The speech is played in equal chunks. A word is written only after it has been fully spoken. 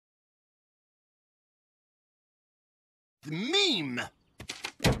Meme.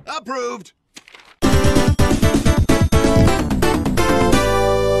 Approved.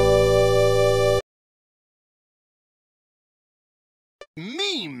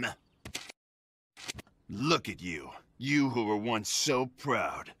 Meme. Look at you. You who were once so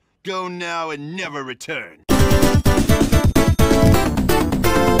proud. Go now and never return.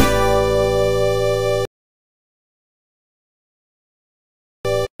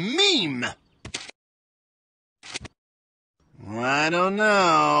 Meme. I don't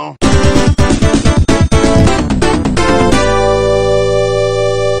know.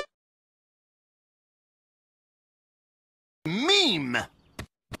 Meme.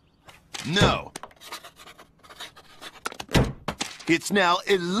 No. It's now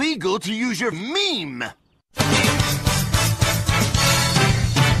illegal to use your meme.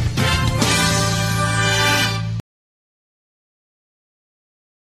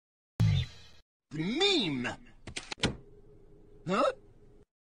 Meme. Huh?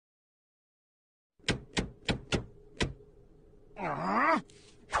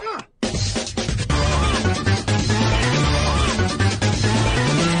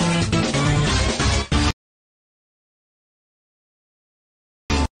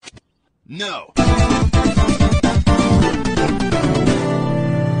 No.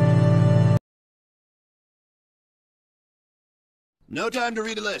 No time to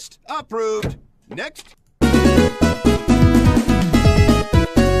read a list. Approved. Next.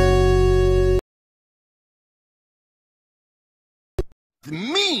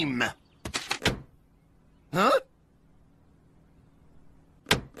 Meme. Huh?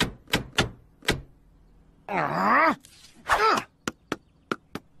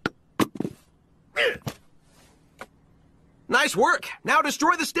 Nice work. Now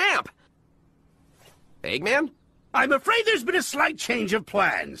destroy the stamp. Eggman? I'm afraid there's been a slight change of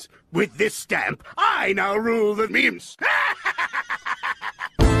plans. With this stamp, I now rule the memes.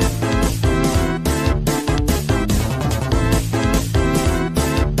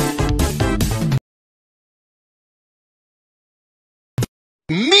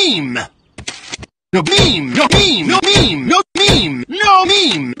 Meme. No meme. No meme. No meme. No meme. No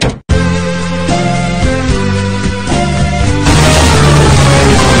meme.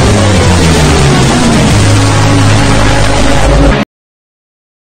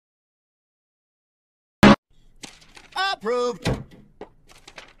 Approved.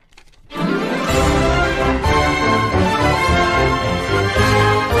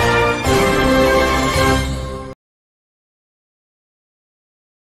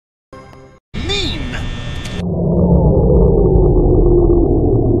 Meme.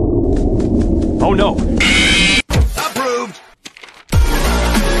 Oh no. Approved.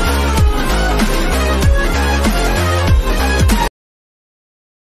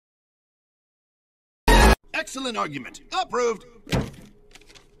 Excellent argument. Approved.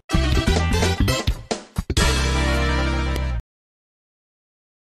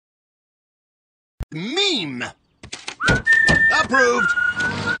 Meme. Approved.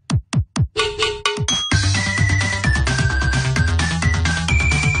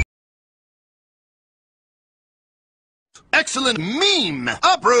 Excellent meme.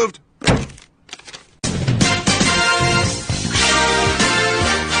 Approved.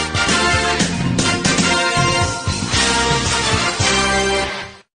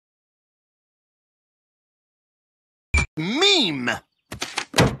 Meme.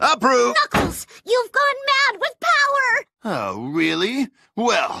 Approved. Knuckles, you've gone mad with power! Oh, really?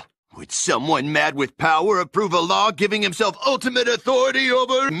 Well, would someone mad with power approve a law giving himself ultimate authority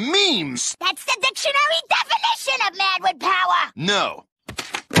over memes? That's the dictionary definition of mad with power! No.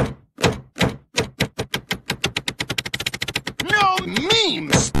 No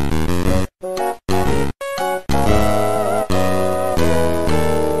memes!